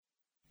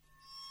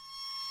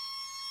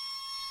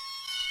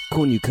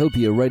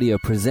Cornucopia Radio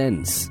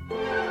presents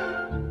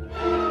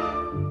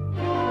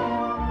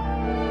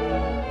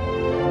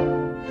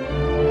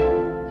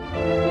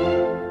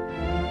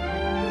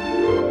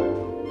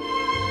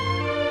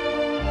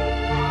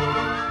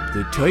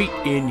The Tight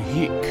End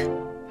Hick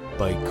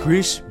by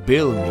Chris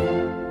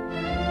Bellamy.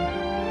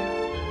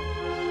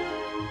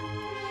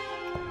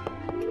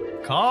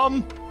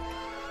 Come.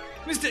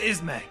 Mr.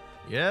 Ismay,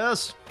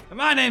 Yes?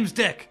 my name's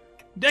Deck.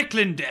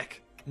 Declan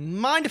Deck.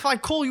 Mind if I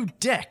call you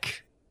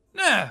Deck?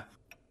 No,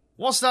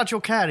 What's that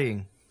you're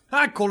carrying?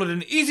 I call it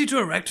an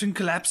easy-to-erect and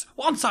collapse,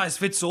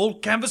 one-size-fits-all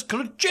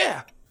canvas-coloured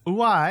chair.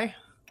 Why?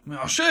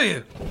 I'll show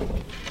you.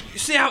 You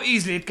see how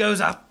easily it goes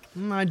up?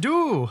 I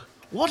do.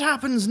 What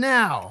happens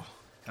now?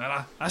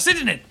 Well, I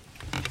sit in it.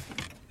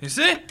 You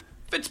see?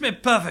 Fits me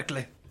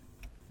perfectly.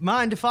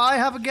 Mind if I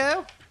have a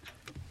go?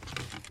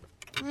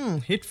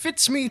 It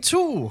fits me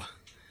too.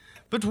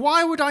 But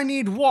why would I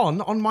need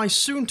one on my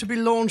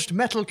soon-to-be-launched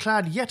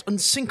metal-clad yet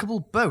unsinkable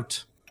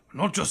boat?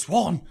 Not just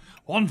one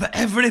for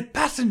every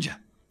passenger.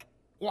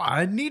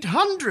 Why, I'd need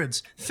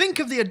hundreds. Think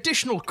of the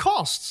additional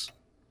costs.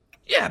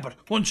 Yeah, but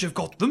once you've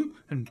got them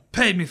and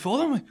paid me for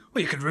them,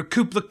 well, you can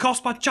recoup the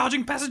cost by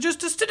charging passengers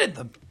to sit in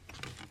them.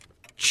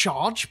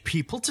 Charge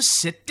people to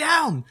sit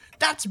down.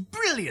 That's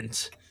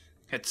brilliant.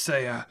 Let's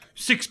say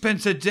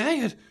 6p a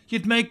day,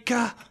 you'd make,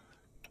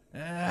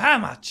 how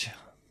much?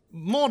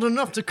 More than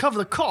enough to cover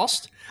the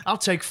cost. I'll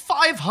take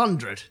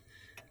 500.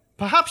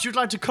 Perhaps you'd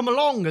like to come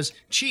along as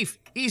chief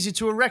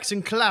easy-to-erect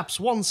and collapse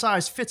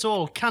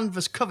one-size-fits-all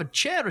canvas-covered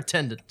chair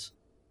attendant.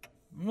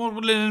 What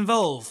will it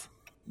involve?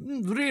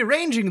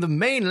 Rearranging them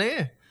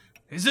mainly.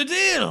 Is a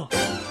deal.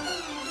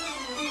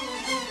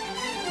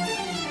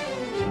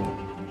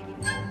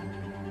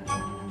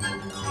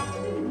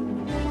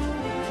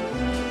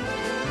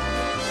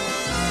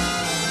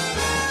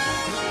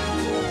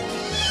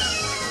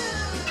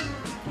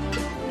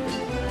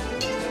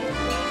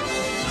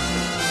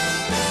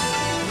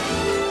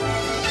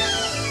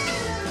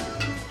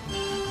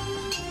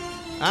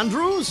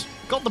 Andrews,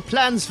 got the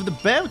plans for the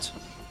boat?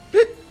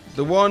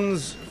 The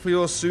ones for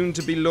your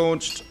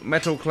soon-to-be-launched,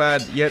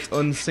 metal-clad yet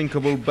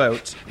unsinkable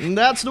boat.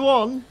 That's the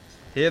one.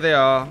 Here they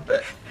are.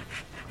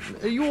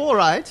 Are you all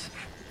right?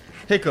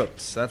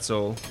 Hiccups, that's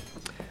all.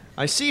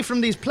 I see from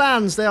these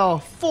plans there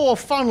are 4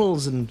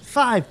 funnels and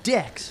 5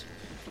 decks.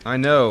 I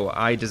know,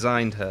 I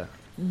designed her.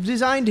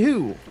 Designed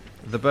who?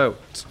 The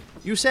boat.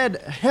 You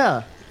said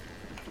her.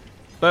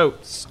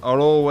 Boats are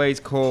always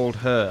called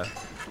her.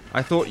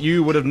 I thought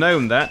you would have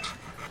known that.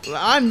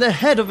 I'm the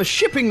head of a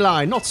shipping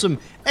line, not some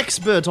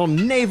expert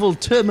on naval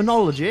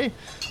terminology.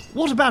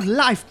 What about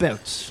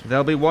lifeboats?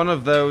 There'll be one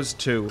of those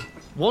too.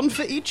 One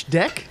for each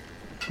deck?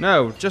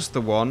 No, just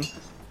the one.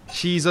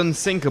 She's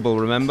unsinkable,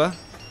 remember?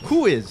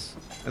 Who is?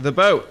 The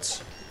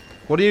boat.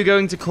 What are you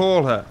going to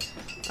call her?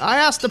 I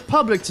asked the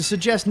public to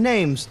suggest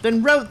names,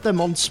 then wrote them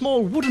on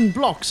small wooden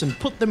blocks and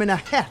put them in a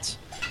hat.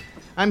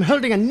 I'm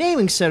holding a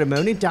naming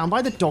ceremony down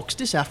by the docks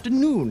this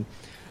afternoon.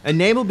 A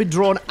name will be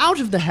drawn out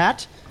of the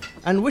hat,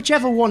 and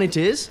whichever one it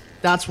is,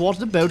 that's what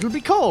the boat will be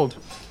called.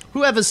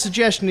 Whoever's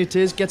suggestion it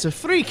is gets a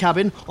free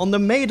cabin on the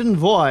maiden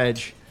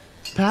voyage.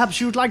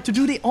 Perhaps you'd like to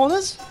do the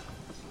honours?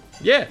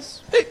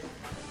 Yes.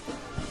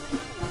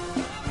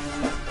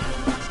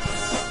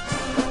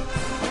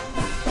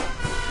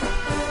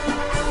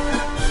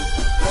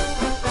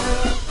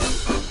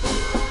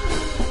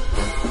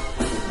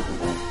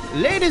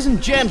 Ladies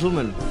and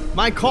gentlemen,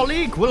 my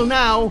colleague will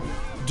now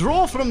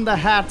draw from the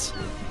hat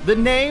the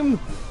name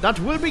that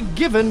will be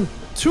given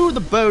to the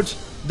boat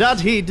that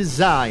he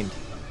designed.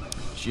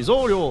 She's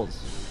all yours.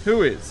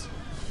 Who is?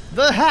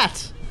 The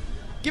hat.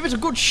 Give it a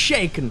good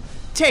shake and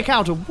take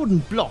out a wooden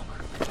block.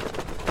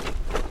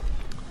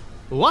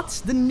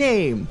 What's the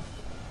name?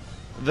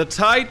 The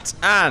Tight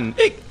Ann.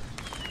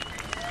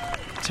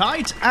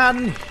 Tight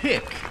Ann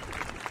Hick.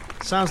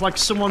 Sounds like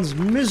someone's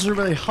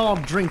miserably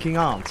hard-drinking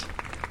aunt.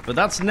 But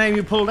that's the name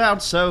you pulled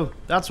out, so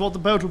that's what the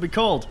boat will be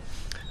called.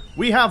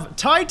 We have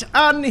Tight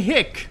Ann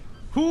Hick.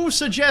 Who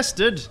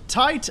suggested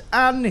Tight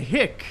Ann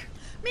Hick?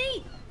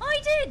 Me! I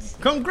did!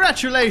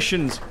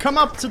 Congratulations! Come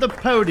up to the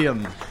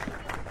podium.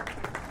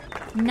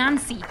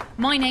 Nancy.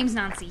 My name's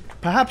Nancy.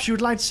 Perhaps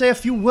you'd like to say a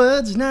few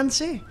words,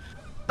 Nancy?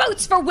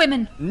 Boats for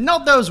women!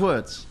 Not those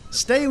words.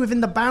 Stay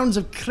within the bounds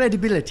of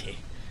credibility.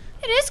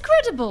 It is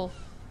credible.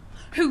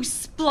 Who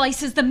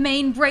splices the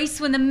main brace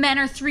when the men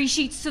are 3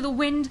 sheets to the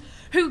wind?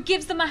 Who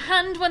gives them a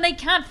hand when they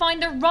can't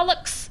find their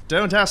rollocks?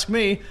 Don't ask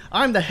me.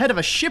 I'm the head of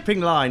a shipping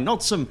line,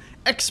 not some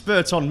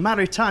expert on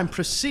maritime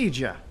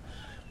procedure.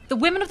 The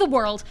women of the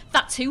world,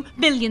 that's who.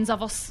 Millions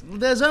of us.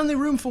 There's only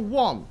room for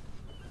one.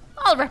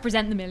 I'll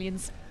represent the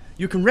millions.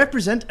 You can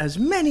represent as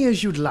many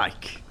as you'd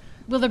like.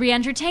 Will there be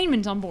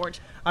entertainment on board?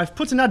 I've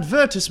put an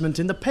advertisement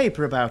in the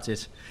paper about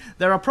it.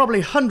 There are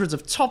probably hundreds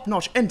of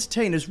top-notch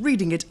entertainers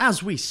reading it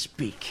as we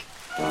speak.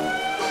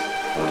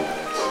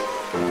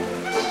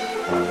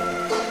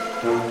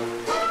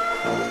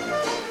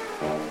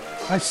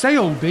 I say,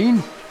 old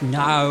bean,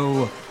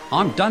 No,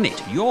 I'm done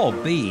it. You're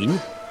Bean.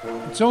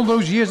 it's all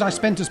those years I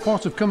spent as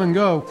part of Come and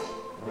Go.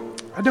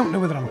 I don't know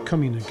whether I'm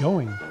coming or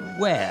going.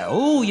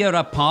 Well, you're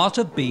a part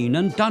of Been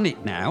and Done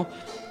It now.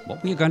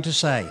 What were you going to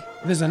say?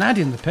 There's an ad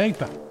in the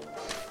paper.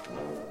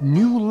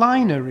 New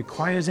liner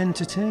requires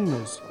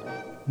entertainers.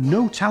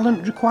 No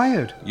talent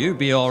required. You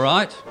be all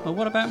right. Well,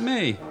 what about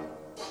me?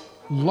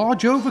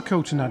 Large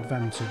overcoat and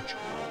advantage.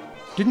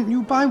 Didn't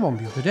you buy one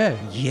the other day?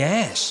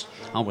 Yes,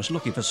 I was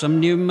looking for some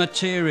new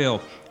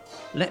material.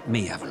 Let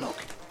me have a look.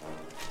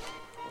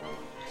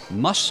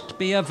 Must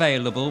be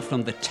available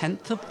from the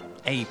 10th of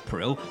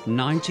April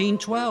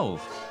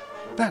 1912.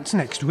 That's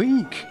next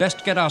week.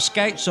 Best get our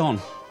skates on.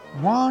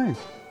 Why?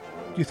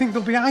 Do you think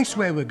there'll be ice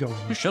where we're going?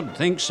 You shouldn't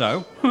think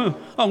so.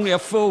 Only a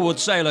fool would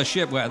sail a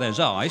ship where there's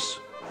ice.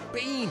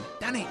 Bean,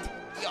 done it.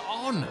 You're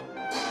on.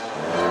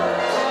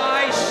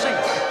 I see.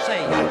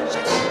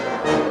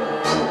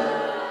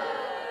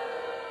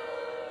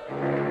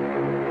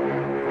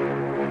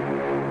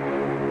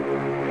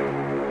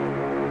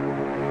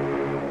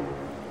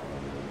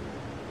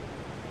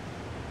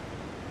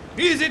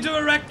 Easy to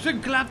erect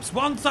and collapse,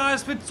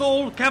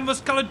 one-size-fits-all,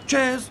 canvas-coloured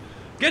chairs.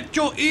 Get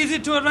your easy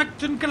to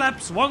erect and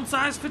collapse,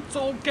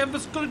 one-size-fits-all,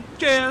 canvas-coloured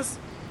chairs.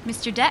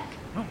 Mr. Deck,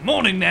 Oh,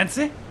 morning,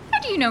 Nancy. how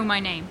do you know my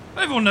name?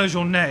 Everyone knows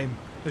your name.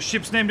 The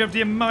ship's named after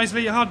your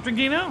miserly,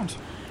 hard-drinking aunt.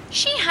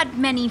 She had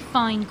many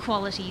fine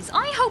qualities.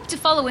 I hope to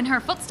follow in her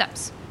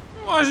footsteps.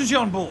 Why isn't she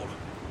on board?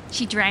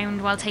 She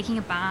drowned while taking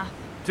a bath.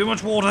 Too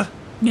much water?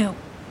 No.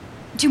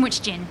 Too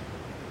much gin.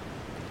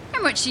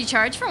 How much do you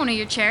charge for one of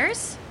your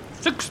chairs?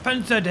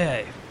 6p a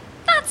day.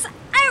 That's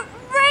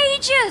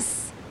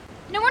outrageous!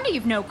 No wonder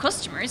you've no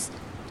customers.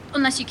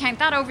 Unless you count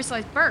that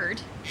oversized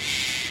bird.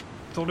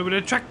 Thought it would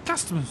attract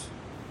customers.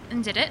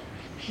 And did it?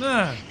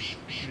 No.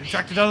 It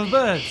attracted other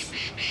birds.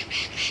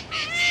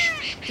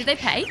 Did they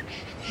pay?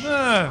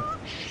 No.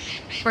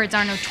 Birds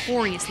are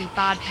notoriously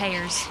bad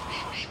payers.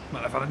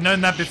 Well, if I'd have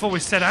known that before we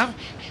set out,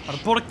 I'd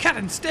have bought a cat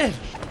instead.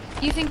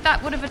 You think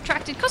that would have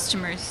attracted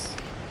customers?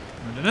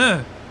 I don't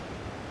know.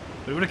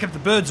 But it would have kept the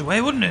birds away,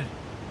 wouldn't it?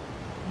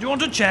 Do you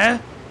want a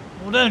chair?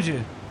 Or don't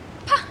you?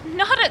 Pah,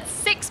 not at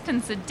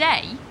 6p a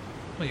day.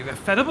 Well, you get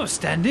fed up of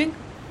standing.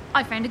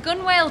 I found a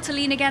gunwale to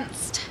lean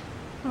against.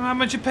 Well, how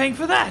much are you paying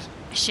for that?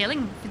 A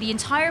shilling for the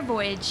entire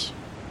voyage.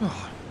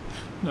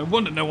 No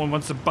wonder no one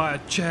wants to buy a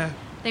chair.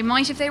 They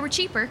might if they were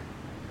cheaper.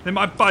 They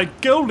might buy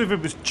gold if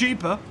it was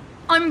cheaper.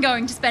 I'm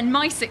going to spend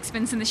my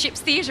 6p in the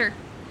ship's theatre.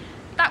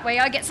 That way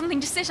I get something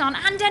to sit on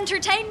and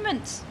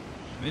entertainment.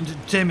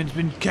 Entertainment's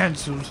been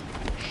cancelled.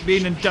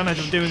 Been and Done It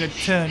of doing a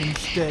turn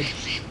instead.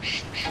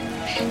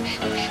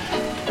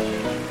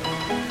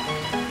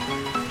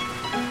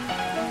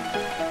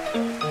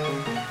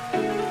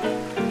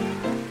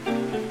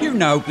 You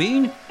know,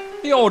 Bean,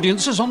 the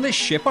audiences on this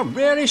ship are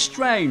really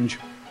strange.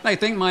 They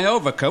think my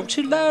overcoat's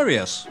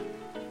hilarious.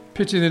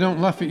 Pity they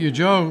don't laugh at your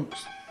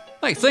jokes.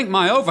 They think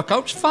my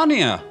overcoat's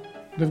funnier.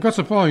 They've got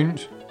a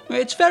point.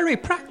 It's very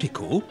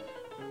practical.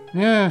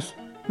 Yes,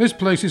 this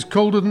place is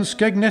colder than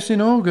Skegness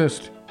in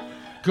August.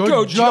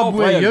 Good job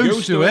we're we're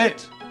used to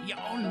it. You're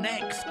on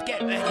next.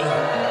 Get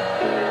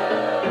ready.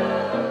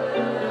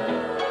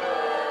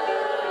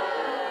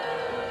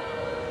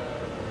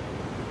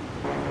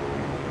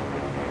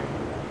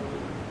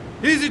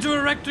 Easy to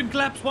erect and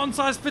collapse,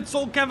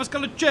 one-size-fits-all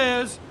canvas-coloured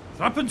chairs.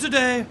 3p a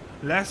day.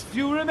 Last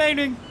few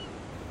remaining.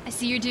 I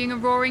see you're doing a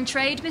roaring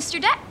trade,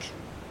 Mr. Deck.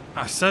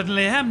 I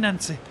certainly am,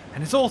 Nancy.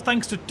 And it's all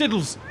thanks to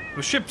Diddles,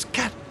 the ship's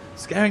cat,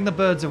 scaring the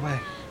birds away.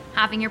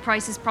 Having your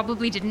prices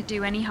probably didn't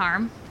do any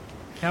harm.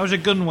 How's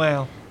your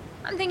gunwale?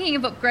 I'm thinking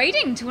of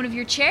upgrading to one of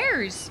your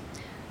chairs.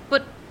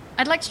 But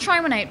I'd like to try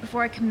one out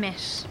before I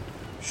commit.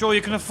 Sure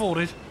you can afford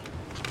it?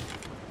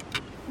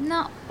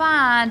 Not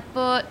bad,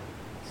 but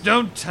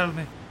Don't tell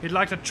me. You'd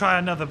like to try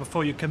another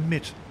before you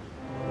commit.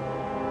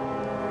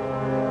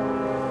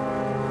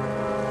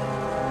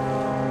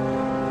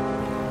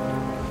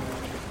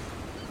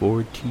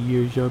 "40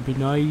 years of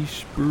an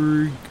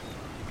iceberg,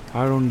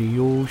 out on the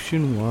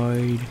ocean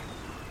wide.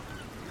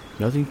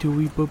 Nothing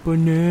to eat but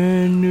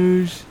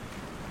bananas,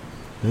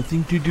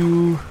 nothing to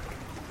do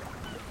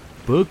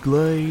but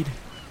glide.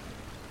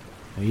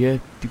 I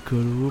have to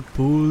cuddle a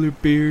polar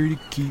bear to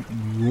keep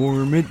me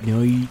warm at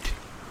night.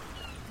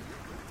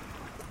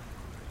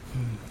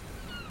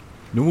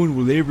 No one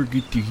will ever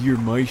get to hear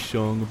my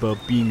song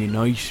about being an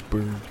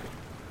iceberg.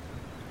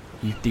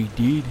 If they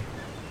did,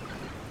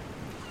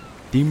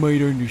 they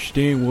might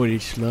understand what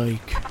it's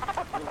like.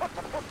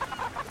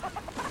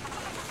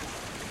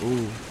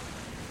 Oh,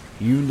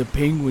 even the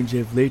penguins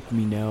have left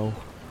me now.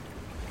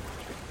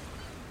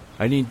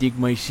 I didn't think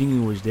my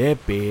singing was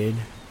that bad.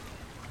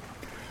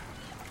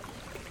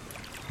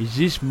 Is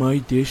this my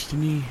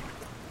destiny?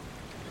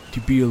 To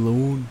be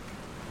alone?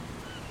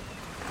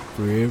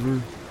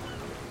 Forever?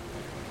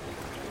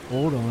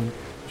 Hold on.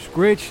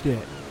 Scratch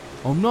that.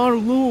 I'm not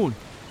alone.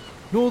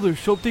 No, there's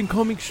something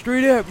coming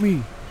straight at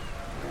me.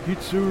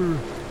 It's a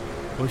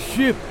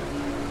ship.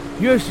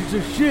 Yes, it's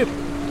a ship.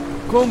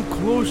 Come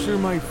closer,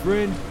 my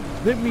friend.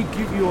 Let me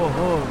give you a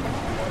hug.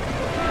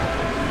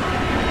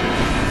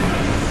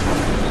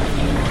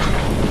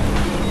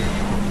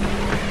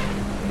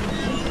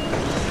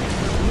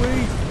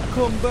 Wait.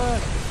 come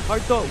back. I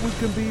thought we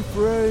can be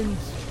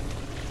friends.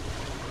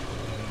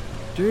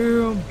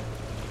 Damn,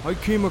 I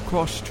came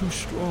across too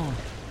strong.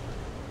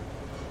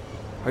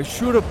 I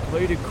should have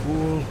played it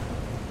cool.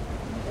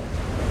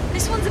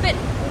 This one's a bit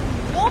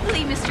wobbly,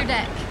 Mr.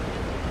 Deck.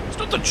 It's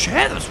not the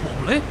chair that's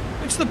wobbly.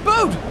 It's the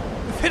boat.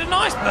 We've hit an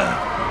iceberg.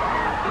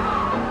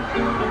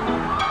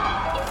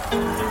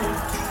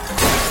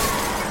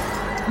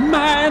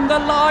 Man, the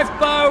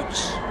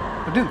lifeboats!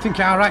 I didn't think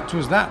our act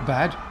was that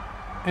bad.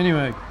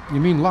 Anyway, you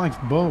mean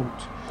lifeboat.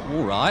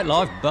 All right,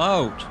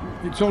 lifeboat.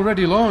 It's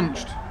already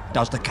launched.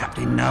 Does the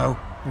captain know?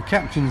 The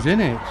captain's in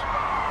it.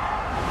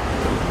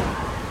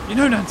 You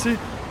know, Nancy,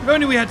 if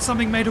only we had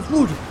something made of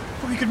wood,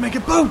 we could make a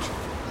boat.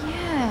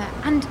 Yeah,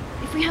 and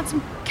if we had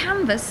some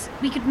canvas,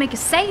 we could make a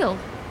sail.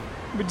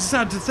 It's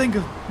sad to think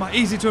of my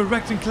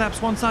easy-to-erect and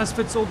collapse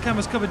one-size-fits-all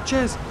canvas-covered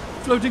chairs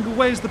floating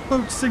away as the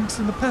boat sinks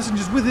and the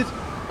passengers with it.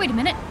 Wait a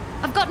minute,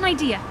 I've got an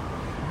idea.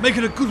 Make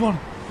it a good one.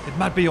 It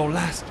might be your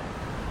last.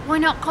 Why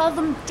not call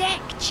them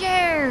deck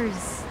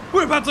chairs?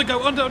 We're about to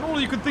go under and all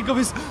you can think of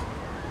is...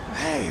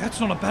 Hey, that's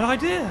not a bad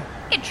idea.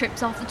 It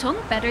trips off the tongue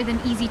better than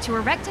easy to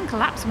erect and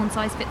collapse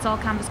one-size-fits-all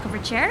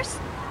canvas-covered chairs.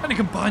 And it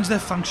combines their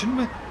function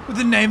with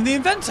the name of the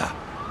inventor.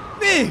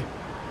 Me.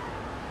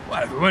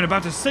 Well, if we weren't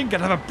about to sink,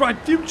 I'd have a bright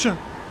future.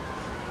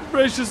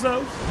 Brace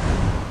yourselves.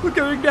 We're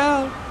going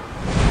down.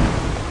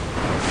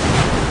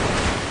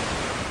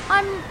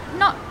 I'm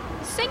not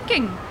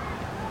sinking.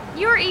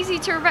 You're easy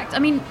to erect. I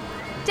mean,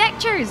 deck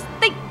chairs,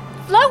 they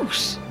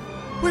float.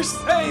 We're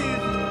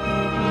saved.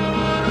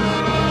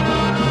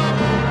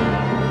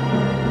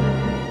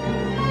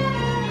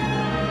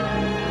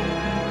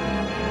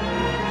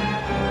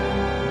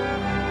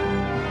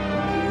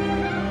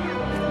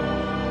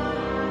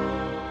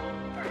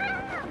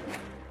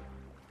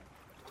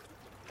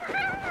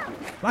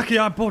 Lucky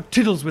I brought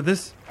Tiddles with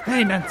us.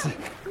 Hey, Nancy.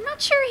 I'm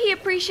not sure he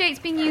appreciates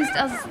being used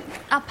as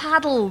a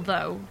paddle,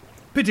 though.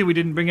 Pity we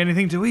didn't bring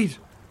anything to eat.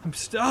 I'm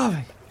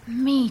starving.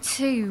 Me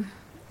too.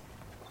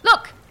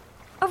 Look!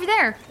 Over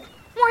there!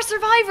 More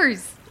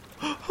survivors!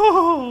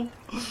 Oh,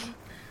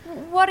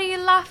 What are you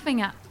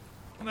laughing at?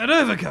 that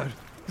overcoat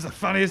is the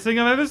funniest thing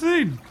I've ever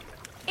seen.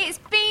 It's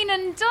been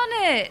and done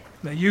it!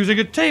 They're using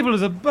a table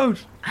as a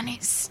boat. And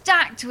it's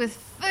stacked with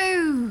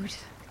food.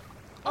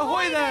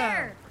 Ahoy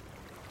there!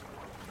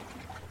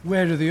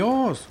 Where are the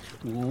oars?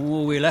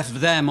 Oh, we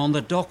left them on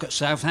the dock at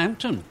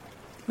Southampton.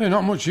 They're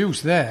not much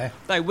use there.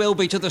 They will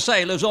be to the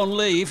sailors on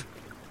leave.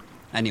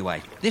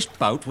 Anyway, this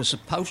boat was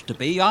supposed to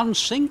be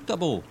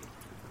unsinkable.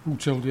 Who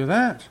told you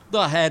that?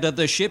 The head of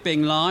the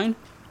shipping line.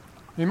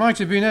 He might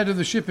have been head of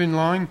the shipping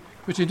line,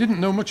 but he didn't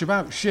know much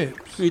about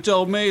ships. He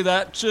told me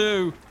that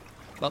too.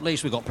 But at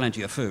least we got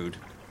plenty of food.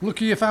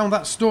 Lucky you found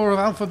that store of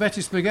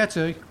alphabetti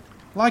spaghetti.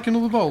 Like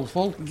another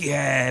bowlful?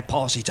 Yeah,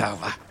 pass it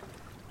over.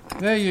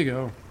 There you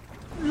go.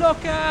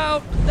 Look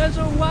out! There's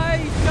a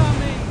wave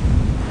coming!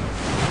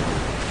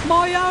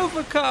 My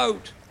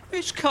overcoat!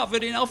 It's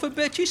covered in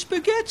alphabetti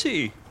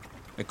spaghetti.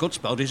 It could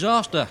spell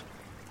disaster.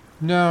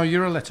 No,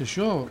 you're a letter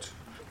short.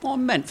 I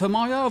meant for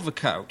my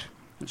overcoat.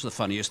 It's the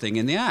funniest thing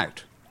in the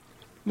act.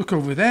 Look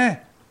over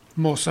there.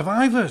 More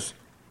survivors.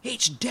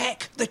 It's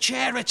Deck, the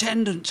chair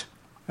attendant.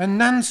 And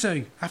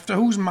Nancy, after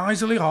whose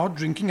miserly hard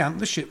drinking aunt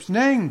the ship's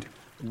named.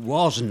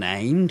 Was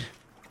named.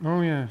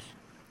 Oh, yes.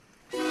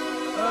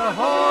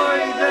 Ahoy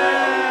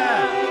there!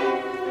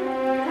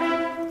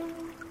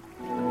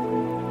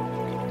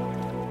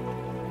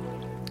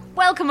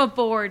 Welcome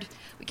aboard.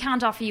 We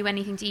can't offer you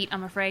anything to eat,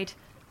 I'm afraid.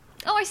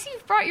 Oh, I see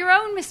you've brought your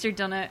own, Mr.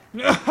 Dunnett.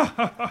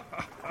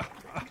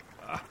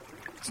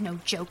 It's no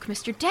joke,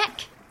 Mr.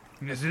 Deck.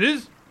 Yes, it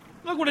is.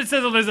 Look what it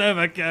says on this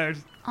overcoat.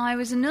 I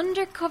was an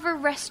undercover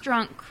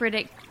restaurant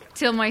critic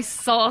till my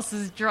sauce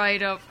is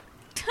dried up.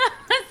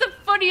 That's the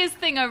funniest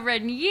thing I've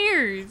read in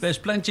years. There's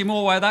plenty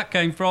more where that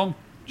came from.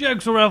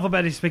 Jokes or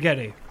alphabetti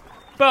spaghetti?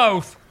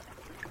 Both.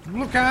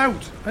 Look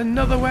out!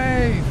 Another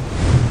wave!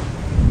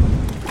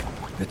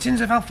 The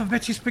tins of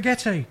alphabetti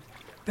spaghetti.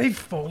 They've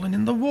fallen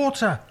in the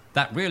water.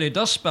 That really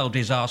does spell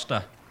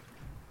disaster.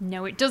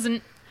 No, it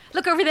doesn't.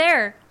 Look over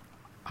there.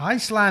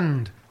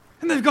 Iceland.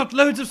 And they've got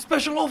loads of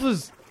special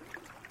offers.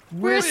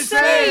 We're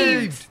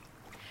saved!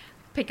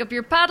 Pick up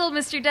your paddle,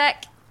 Mr.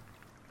 Deck.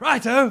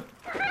 Righto.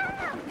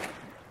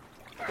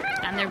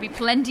 And there'll be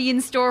plenty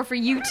in store for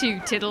you too,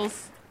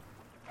 Tiddles.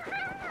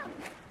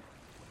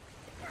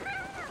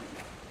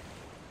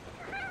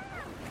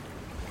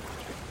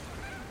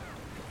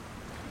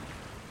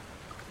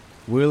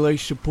 Well, I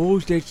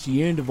suppose that's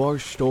the end of our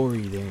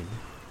story then.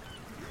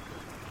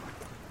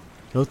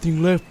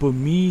 Nothing left but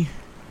me,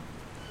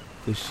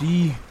 the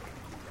sea,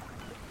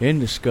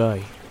 and the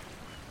sky.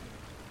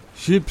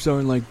 Ships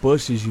aren't like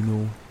buses, you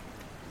know.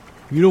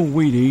 You don't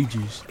wait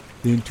ages,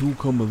 then two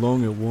come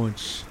along at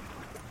once.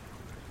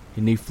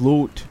 And they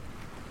float,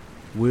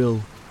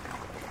 well,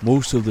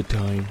 most of the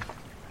time.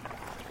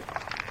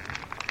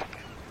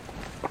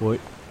 What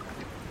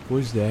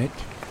was that?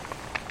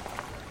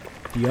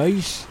 The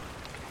ice?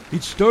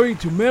 It's starting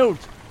to melt.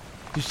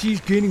 The sea's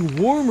getting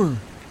warmer.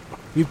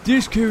 If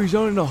this carries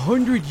on in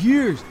 100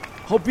 years,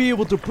 I'll be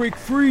able to break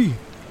free.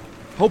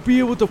 I'll be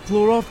able to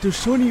float off to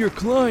sunnier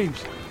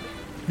climes.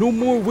 No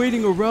more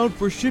waiting around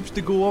for ships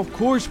to go off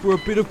course for a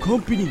bit of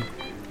company.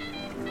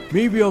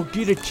 Maybe I'll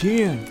get a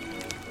tan.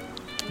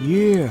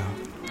 Yeah.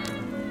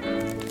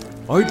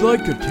 I'd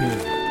like a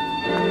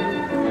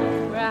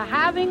tan. We're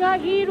having a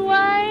heat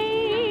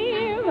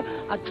wave,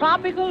 a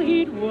tropical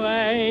heat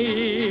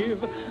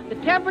wave. The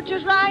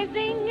temperature's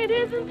rising, it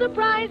isn't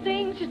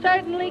surprising. She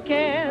certainly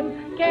can.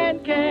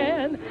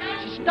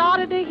 She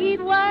started a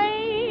heat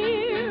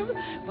wave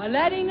by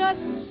letting us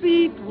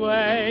heat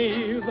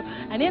wave,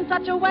 and in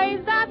such a way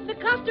that the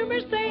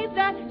customers say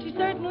that she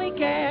certainly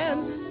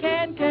can.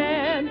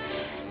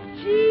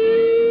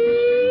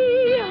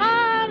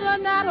 Her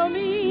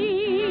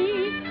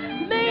anatomy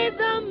made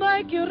the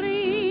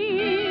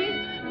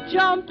mercury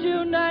jump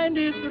to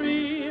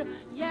 93.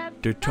 Yes,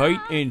 The Tight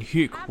End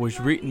Hick was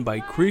written by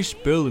Chris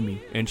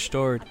Bellamy and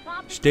starred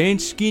Stan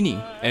Skinny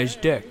as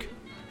Deck,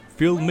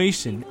 Phil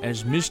Mason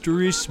as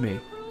Mr. Ismay,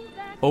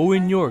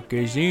 Owen York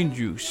as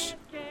Andrews,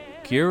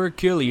 Kiara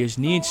Kelly as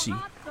Nancy,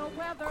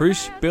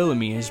 Chris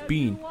Bellamy as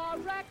Bean,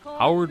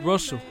 Howard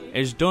Russell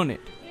as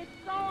Dunnett,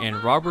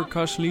 and Robert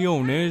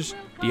Casleone as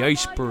The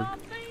Iceberg.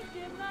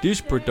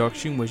 This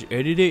production was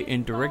edited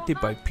and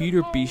directed by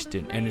Peter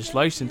Beeston and is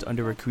licensed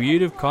under a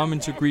Creative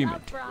Commons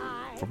agreement.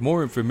 For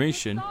more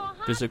information,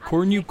 visit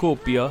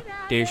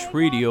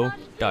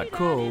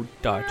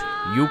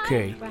cornucopia-radio.co.uk.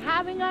 we're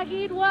having a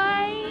heat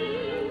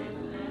wave,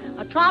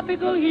 a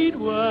tropical heat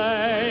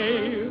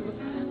wave.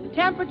 The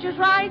temperature's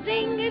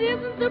rising, it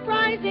isn't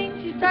surprising.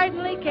 She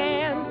certainly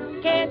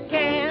can.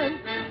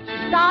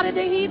 She started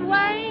a heat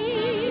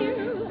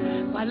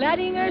wave by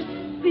letting her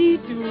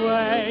seat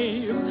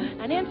wave,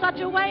 and in such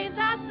a way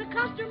that the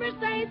customers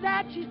say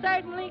that she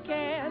certainly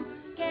can.